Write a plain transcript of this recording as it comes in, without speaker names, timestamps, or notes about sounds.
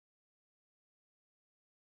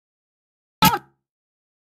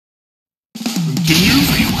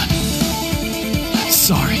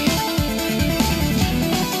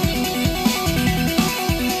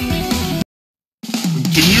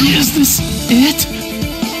it?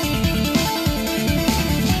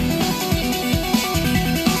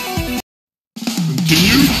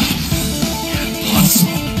 Continue?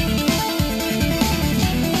 Impossible.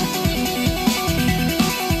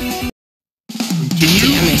 Continue?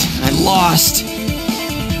 Damn it, I lost.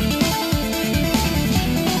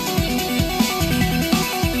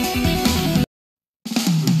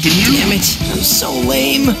 Continue? Damn it, I'm so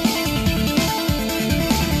lame.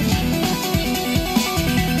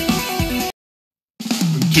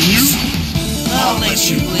 Continue? I'll let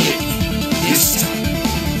you live this time.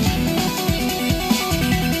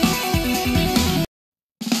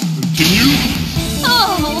 Continue?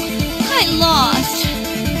 Oh, I lost.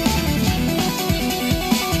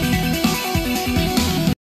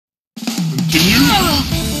 Continue? Oh,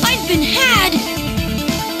 I've been had.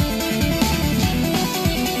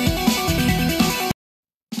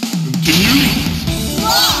 Continue?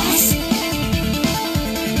 Lost.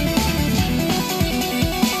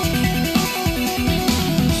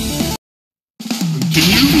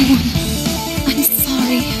 Continue? I'm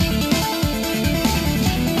sorry.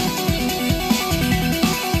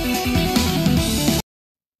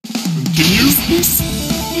 Continue? Is this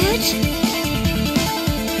it?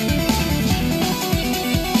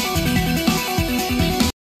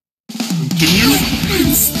 Continue?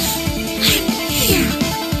 Prince, I'm here.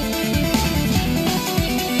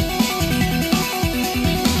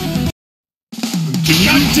 Continue?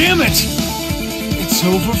 God damn it! It's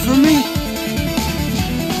over for me?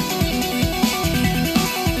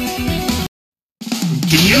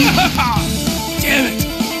 Continue? Damn it!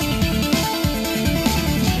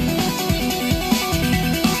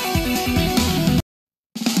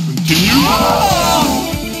 Continue?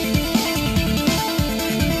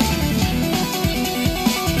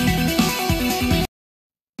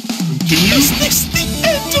 Continue? Is this the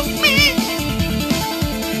end of me?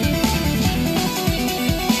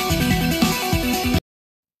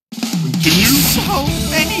 Continue? So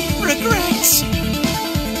many regrets.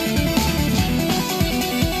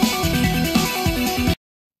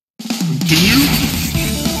 Continue?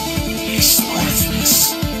 It's worthless.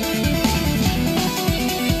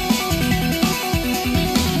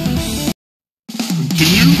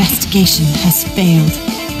 Continue? Investigation has failed.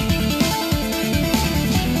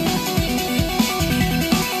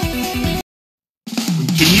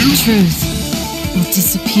 Continue? Truth will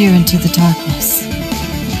disappear into the darkness.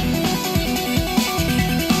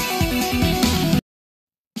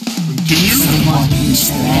 Continue? The one who reached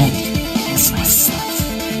their end was myself.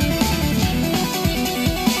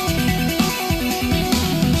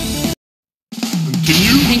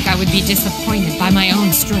 Continue? I think I would be disappointed by my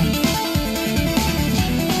own strength.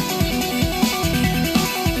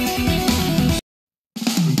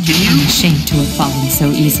 Continue? I'm ashamed to have fallen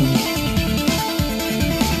so easily.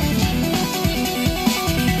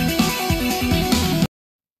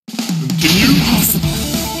 Continue? Impossible.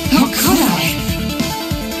 How could I?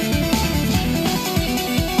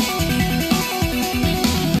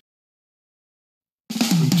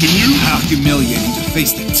 Continue? How humiliating to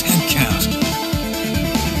face the 10 count.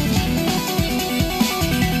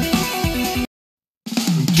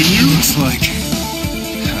 Continue? Looks like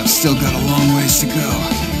I've still got a long ways to go.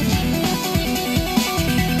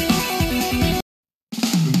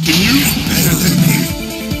 Continue? Better than me.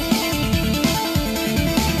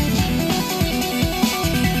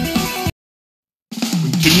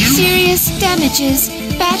 Continue? Serious damages.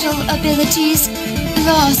 Battle abilities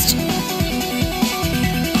lost.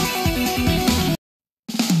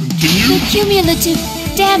 Continue? The cumulative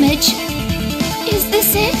damage. Is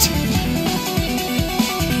this it?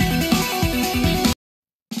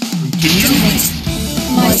 Continue?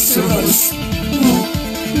 My servos will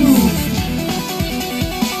move.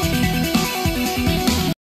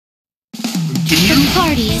 Continue? The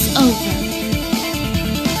party is over.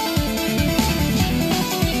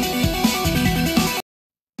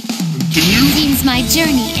 Continue? Seems my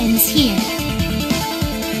journey ends here.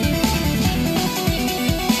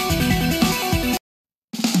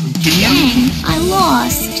 Continue? Dang, I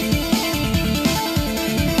lost.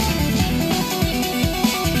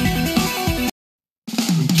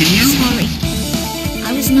 Continue? Sorry. I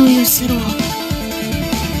was no use at all.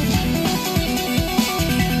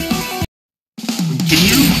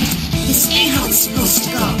 Continue? This ain't how it's supposed to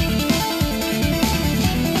go.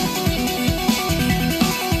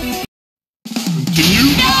 Continue?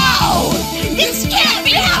 No! This can't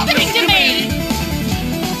be happening to me!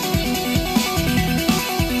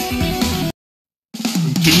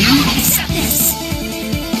 Continue? Accept this!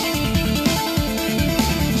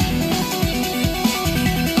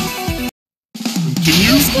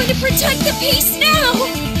 Continue? Who's going to protect the peace now?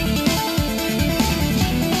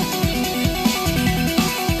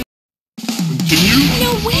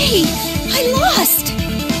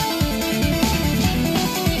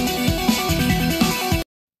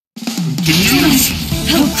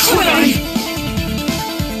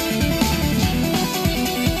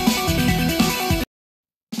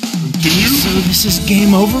 This is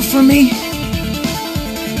game over for me?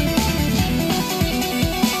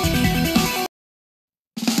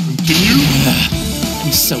 Continue.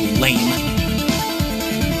 I'm so lame.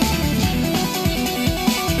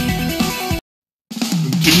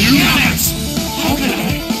 Continue. Yes. How can I?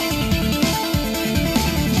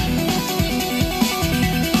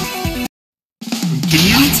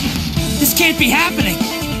 Continue. What? This can't be happening!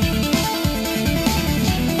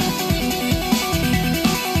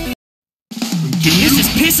 Continue. This is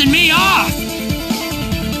pissing me off!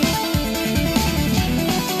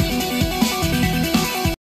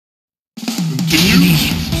 Continue. Me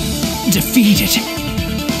defeated.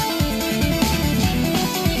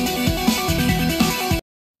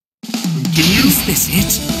 Continue. Is this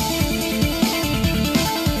it?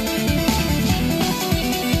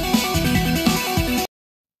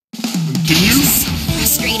 Continue. So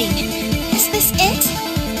frustrating. Is this it?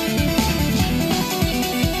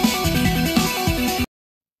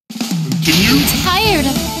 Continue. Tired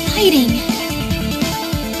of fighting.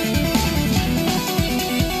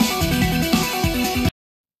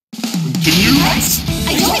 Continue.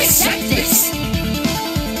 I don't accept this.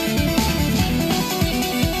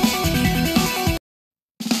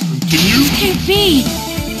 Continue. Can't be.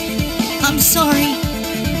 I'm sorry.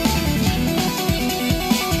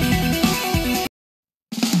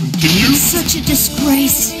 Continue. Such a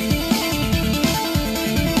disgrace.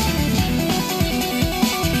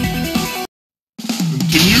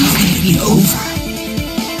 Continue. Let it be over.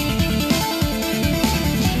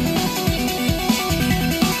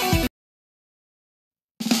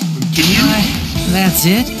 Continue. That's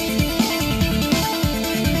it?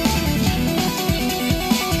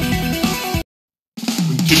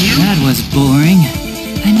 Continue. That was boring.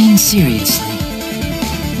 I mean, seriously.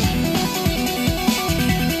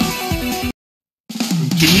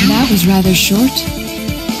 Continue. That was rather short.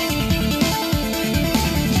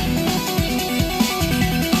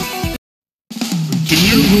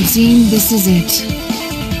 Continue. It would seem this is it.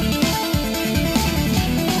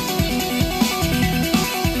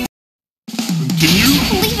 Continue. I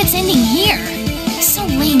can't believe it's ending here. So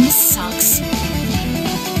lame, this sucks.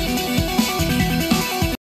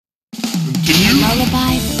 Continue.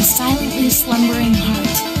 Lullaby for the silently slumbering heart.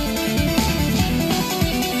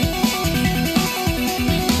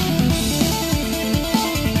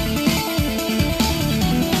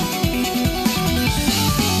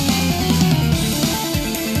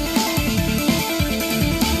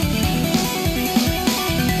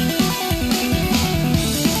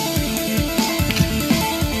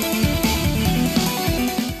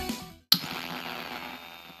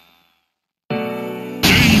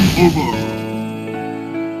 Game over.